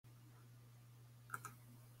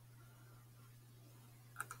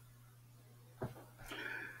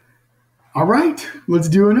All right, let's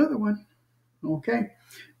do another one. Okay,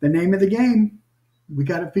 the name of the game, we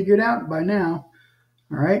got it figured out by now.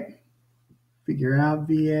 All right, figure out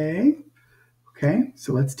VA. Okay,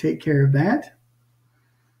 so let's take care of that.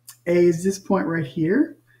 A is this point right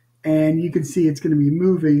here, and you can see it's going to be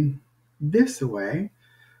moving this way.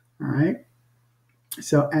 All right,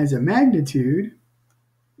 so as a magnitude,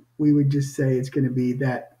 we would just say it's going to be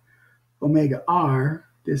that omega r,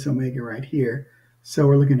 this omega right here. So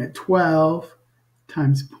we're looking at 12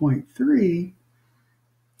 times 0.3.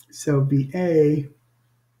 So VA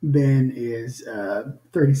then is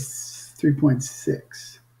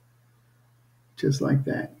 33.6, just like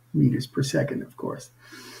that, meters per second, of course.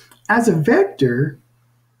 As a vector,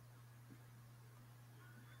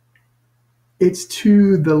 it's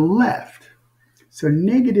to the left. So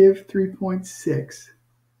negative 3.6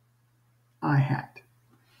 I hat.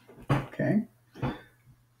 Okay,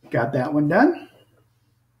 got that one done.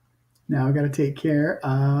 Now I've got to take care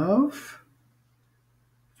of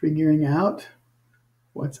figuring out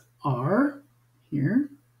what's R here.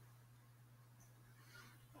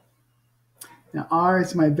 Now R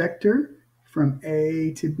is my vector from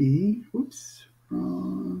A to B. Oops,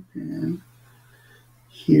 wrong, and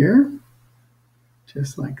here,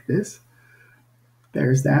 just like this.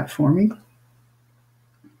 There's that for me.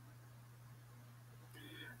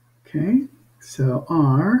 Okay, so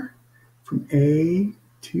R from A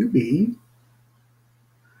to B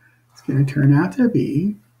is going to turn out to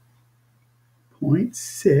be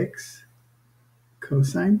 0.6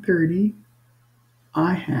 cosine 30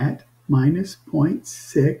 I hat minus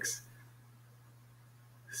 0.6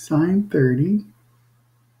 sine 30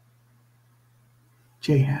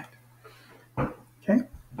 j hat. Okay,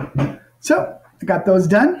 so I got those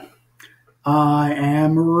done. I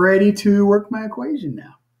am ready to work my equation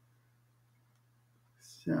now.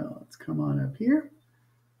 So let's come on up here.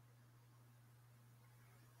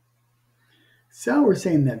 So we're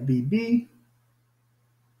saying that VB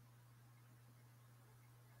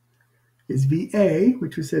is VA,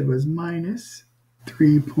 which we said was minus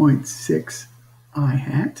 3.6 I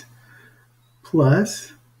hat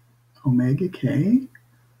plus omega k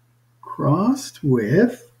crossed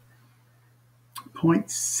with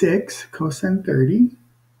 0.6 cosine 30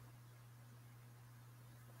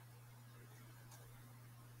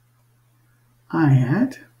 I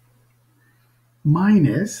hat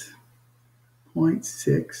minus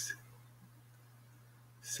 0.6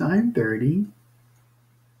 sine 30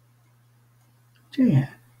 j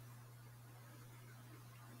hat.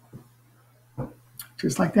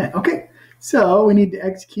 Just like that. Okay, so we need to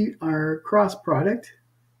execute our cross product.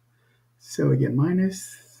 So we get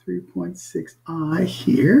minus 3.6 I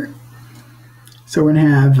here. So we're going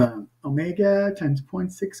to have omega times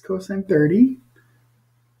 0.6 cosine 30.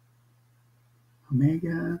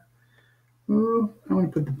 Omega, oh, I want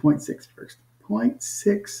to put the 0.6 first.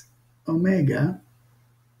 0.6 omega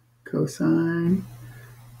cosine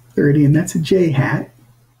 30, and that's a j hat.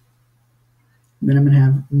 And then I'm going to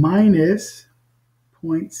have minus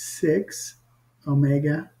 0.6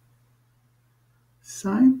 omega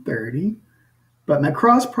sine 30. But my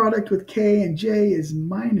cross product with k and j is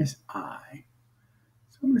minus I.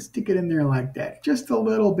 So I'm going to stick it in there like that. Just a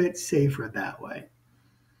little bit safer that way.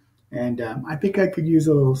 And I think I could use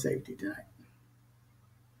a little safety tonight.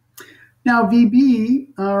 Now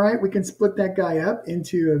VB, all right, we can split that guy up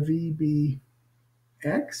into a VBX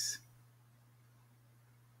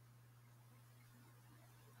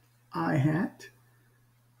I hat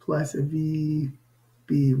plus a VBY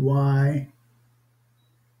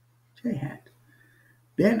j hat.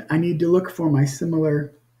 Then I need to look for my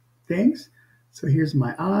similar things. So here's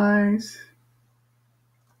my I's.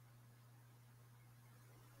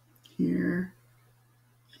 Here,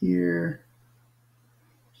 here,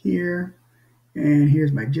 here, and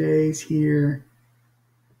here's my J's here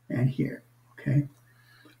and here. Okay,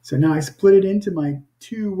 so now I split it into my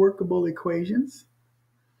two workable equations.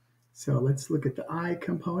 So let's look at the I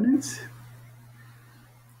components.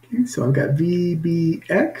 Okay, so I've got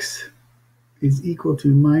VBX is equal to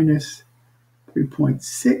minus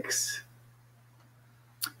 3.6.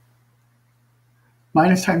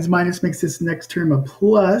 Minus times minus makes this next term a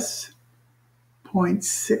plus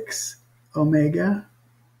 0.6 omega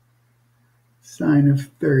sine of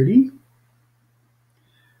 30.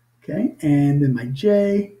 Okay, and then my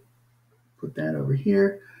J, put that over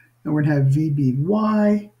here. And we're going to have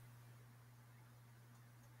VBY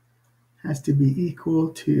has to be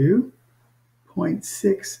equal to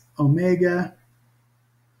 0.6 omega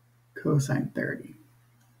cosine 30.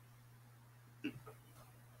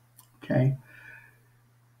 Okay.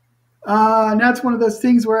 And that's one of those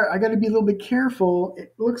things where I got to be a little bit careful.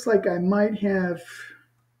 It looks like I might have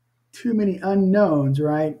too many unknowns,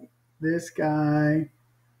 right? This guy,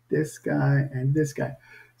 and this guy.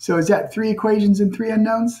 So is that 3 equations and 3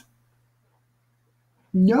 unknowns?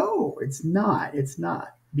 No, it's not. It's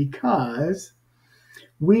not. Because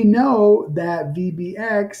we know that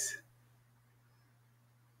VBX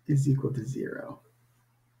is equal to 0.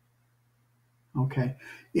 Okay.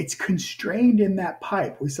 It's constrained in that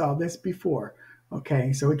pipe. We saw this before.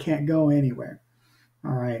 Okay. So it can't go anywhere.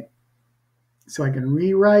 All right. So I can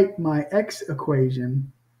rewrite my X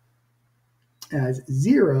equation as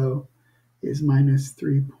 0 is minus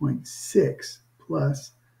 3.6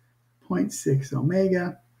 plus 0.6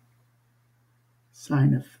 omega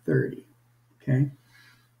sine of 30. Okay.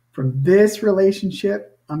 From this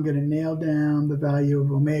relationship, I'm going to nail down the value of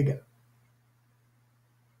omega.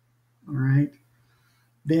 All right.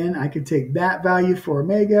 Then I could take that value for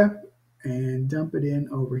omega and dump it in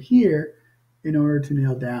over here in order to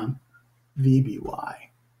nail down VBY.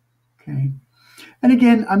 Okay. And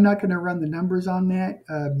again, I'm not going to run the numbers on that.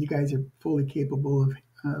 You guys are fully capable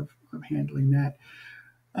of handling that.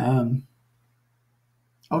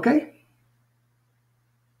 Okay.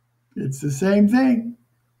 It's the same thing.